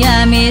ရွှင်ရ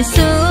မယ်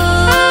ဆို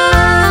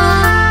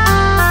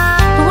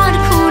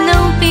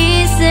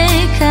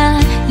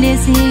လေ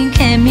စင်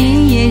ခံမ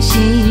င်းရဲ့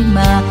ရှိ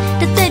မှ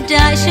တသက်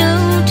တာ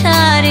ရှုံး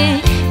ထားတဲ့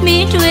မ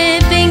င်းတွေ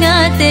ပင်က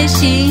သက်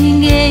ရှိ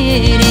ခဲ့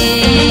တ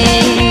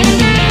ယ်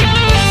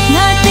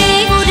ငါ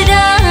တေးကိုတ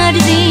ရားတ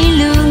စည်း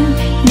လုံး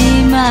နေ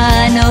မ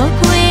တော့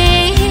ခွေ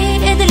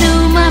အဲ့ဒါ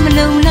လို့မမ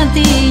လုံးတော့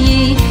သေးရ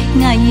င်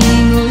ငါရ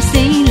င်ကို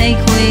စိမ့်လိုက်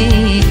ခွေ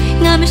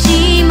ငါမရှိ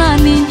မှ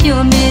မင်း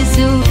ပြောမယ်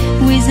ဆို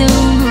ဝေစုံ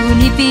ကို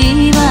နေ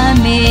ပေးပါ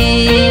မ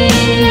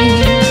ယ်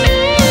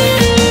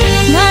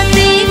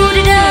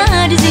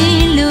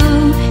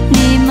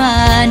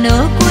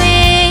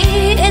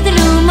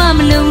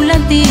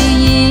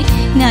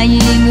ငါရ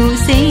င်ကို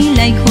စိမ့်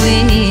လိုက်ခွေ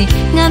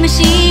ငါမ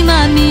ရှိမှ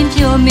မင်း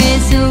ပြောမယ်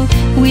ဆို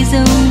ဝေ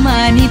စုံမှ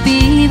နေ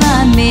ပေးပါ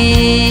မ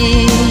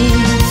ယ်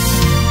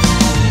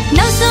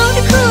နောက်ဆုံးတ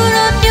စ်ခု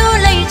တော့ပြော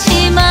လိုက်ချ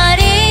င်ပါ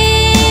တယ်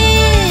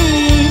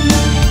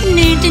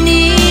နေတ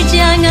နေ့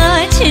ကြာငါ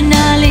ချင်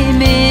နာလိမ့်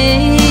မယ်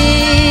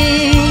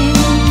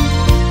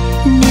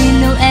နေ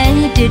လို့အဲ့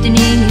ဒီတ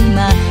နေ့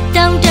မှာ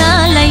တောင်းတ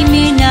လိုက်မ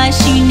င်းနာ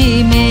ရှိနေ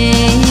မ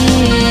ယ်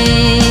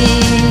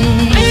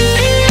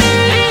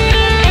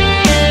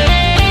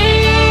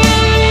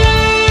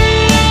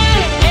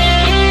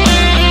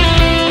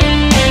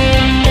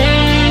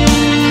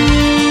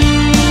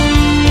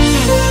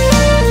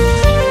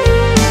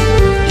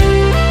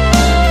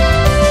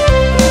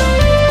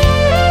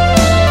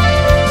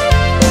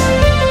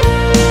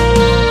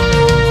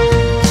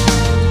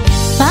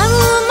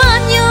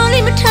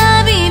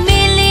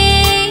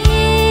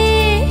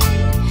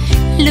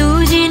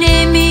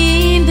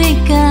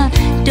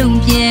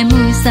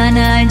စာ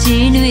နာခြ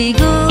င်းတွေ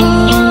ကို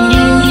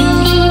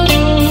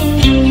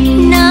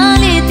နား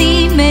လေသ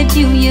ည်မ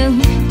ပြူယုံ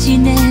ကျ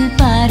င်းနေ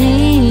ပါ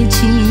တဲ့ချ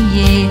င်း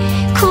ရဲ့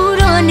ခု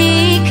တော့နေ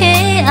ခဲ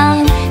အော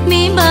င်မ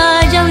င်းပါ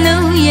ကြောင့်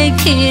လုံးရ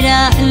ခေ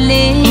တာအ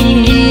လေ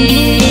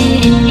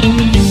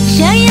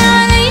ရှာရ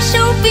တိုင်း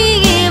ရှုံးပြီး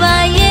ခဲ့ပါ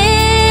ရဲ့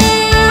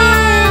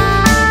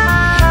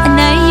အ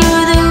နိုင်ယူ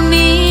သူမ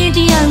င်းတ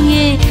ယောက်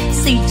ရဲ့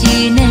စိတ်ကြ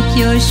ည်နဲ့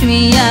ပျော်ရွှ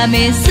င်ရမ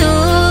ယ်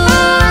ဆို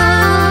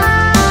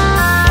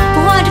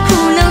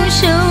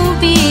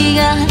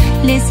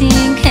လေစ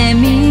င်ခံ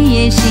မင်း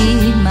ရဲ့ရှိ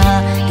မှ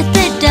တသ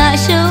က်တာ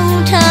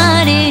ရှုံး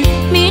ထားတဲ့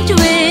မင်း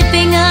တွေပ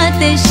င်က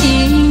သက်ရှိ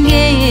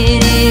ခဲ့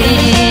တယ်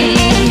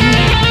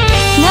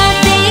ငါ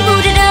သိ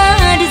ဘူးတ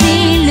ရားတစ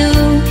ည်း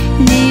လုံး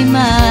နေမ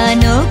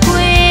တော့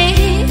ခွေ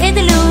အဲ့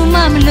ဒါလို့မ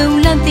မလုံး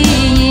လောက်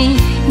သေးရင်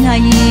ငါ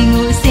ရင်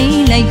ကိုစိ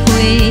မ့်လိုက်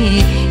ခွေ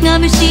ငါ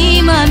မရှိ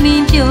မှမ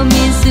င်းပြောမ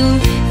င်းစု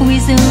ဝေ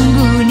စုံ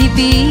ကိုနေ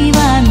ပေး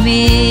ပါမ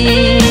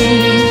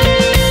ယ်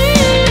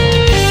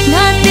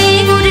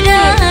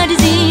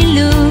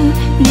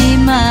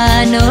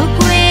နော်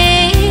ခွေ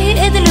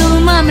အဲ့ဒါလို့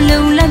မမ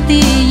လုံးလောက်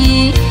သေးရ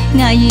င်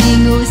ငါရင်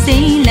ကိုစိ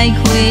မ့်လိုက်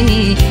ခွေ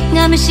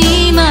ငါမရှိ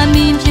မှမ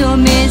င်းပြော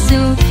မယ်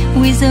ဆို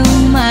ဝေစုံ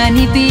မှ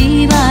နေ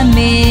ပေးပါမ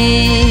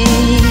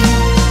ယ်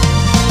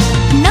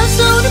နောက်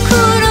ဆုံးတစ်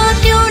ခုတော့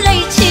ပြောလို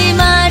က်ချင်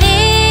ပါတ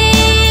ယ်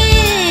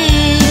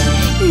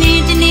နေ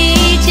တနေ့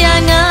ကြာ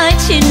ငါ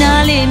ချင်နာ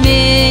လိမ့်မ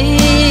ယ်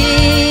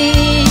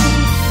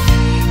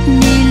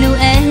နေလို့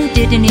အဲ့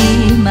ဒီတနေ့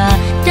မှာ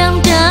တော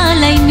င်းတ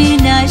လိုက်မ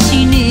င်းနာရှိ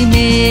နေမ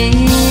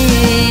ယ်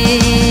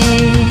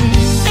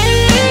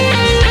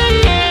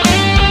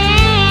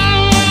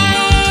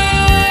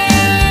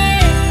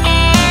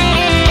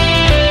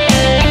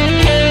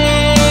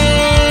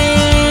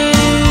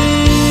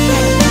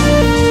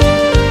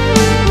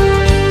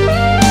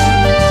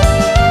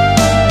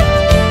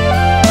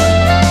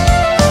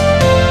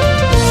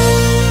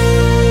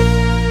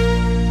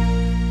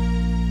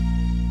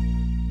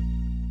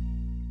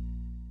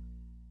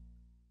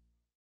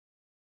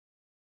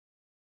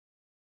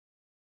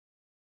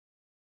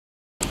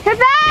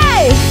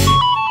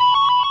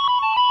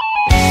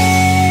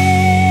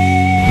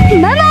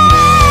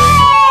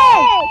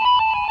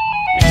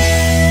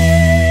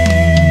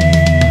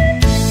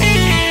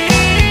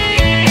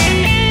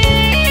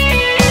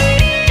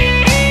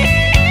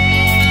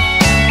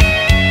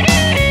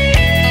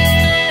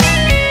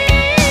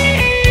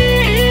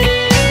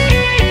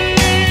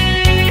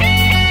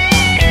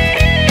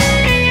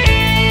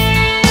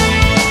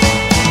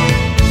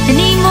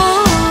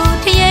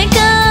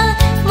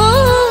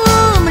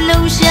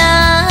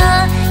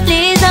လ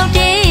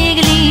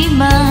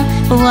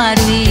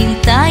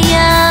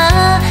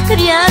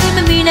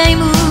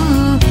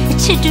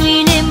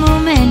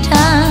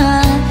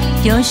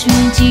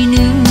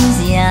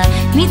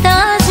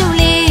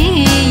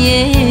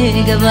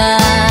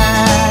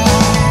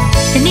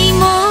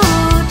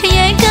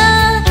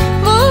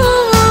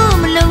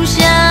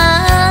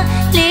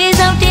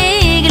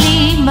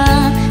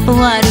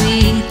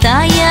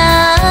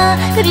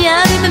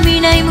မိ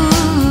နိုင်မှု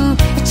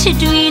အချစ်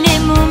တွေနဲ့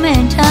မမ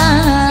န်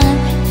ထား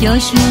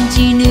ပျော်ရွှင်ကြ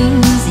ည်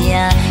နူးစ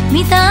ရာ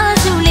မိသား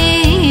စု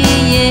လေး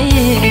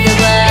ရဲ့က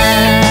ဘာ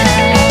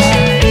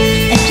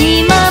အပြေ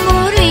မမှု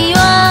တွေ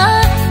ရွာ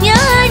ည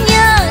ည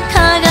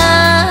ခါက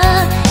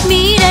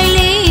မိတိုင်း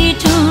လေး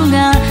ထုံးက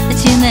အ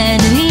ချင်းမဲ့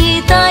တွေ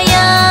တာ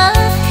ယာ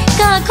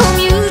ကခုံ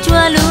မြူးကြွ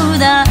လို့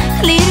သာ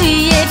ကလေးတွေ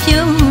ရဲ့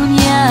ပြုံး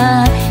မြ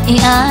အ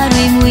င်းအား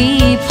တွေငွေ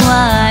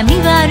ဖွာမိ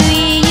ဘ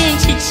တွေရဲ့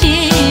ချစ်ချ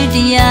စ်တ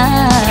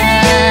ရား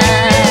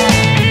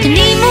ဒီ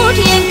နေ့မို့တ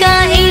င်က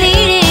အိမ်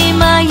လေးတွေ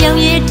မှာရောင်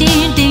ရည်တ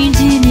င်းတင်း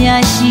ချင်း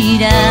များရှိ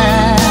တာ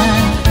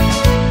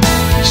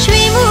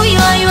ရွှေမှု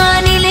ရွာရွာ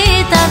နေလေ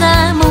တာသာ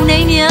မုန်တို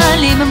င်းများ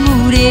လေးမမှု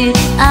တွေ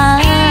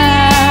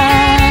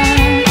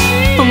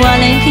ဘဝ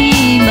လည်း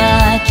ခီးမှာ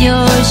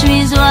ပျော်ရွှ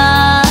င်စွာ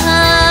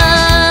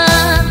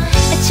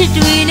အချစ်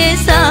တွေနဲ့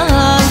ဆော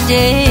က်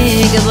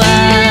တဲ့ကဘာ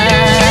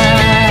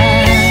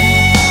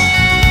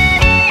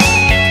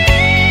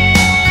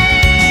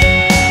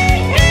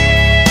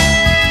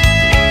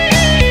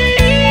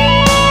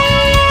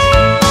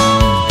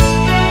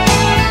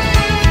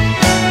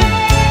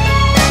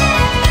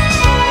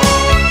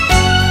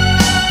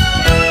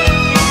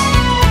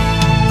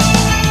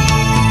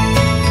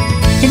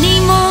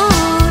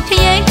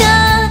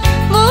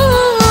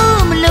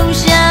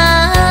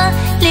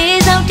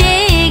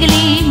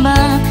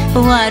ဘ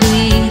ဝ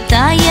တွေ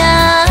တာယာ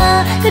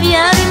ကြ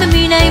ပြားတွေမ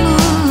မီနိုင်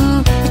ဘူး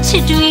အချ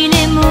စ်တွေ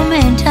နဲ့မမ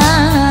န်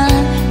ထား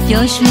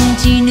ပျော်ရွှင်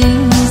ကြည်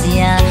နူးစ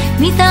ရာ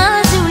မိသား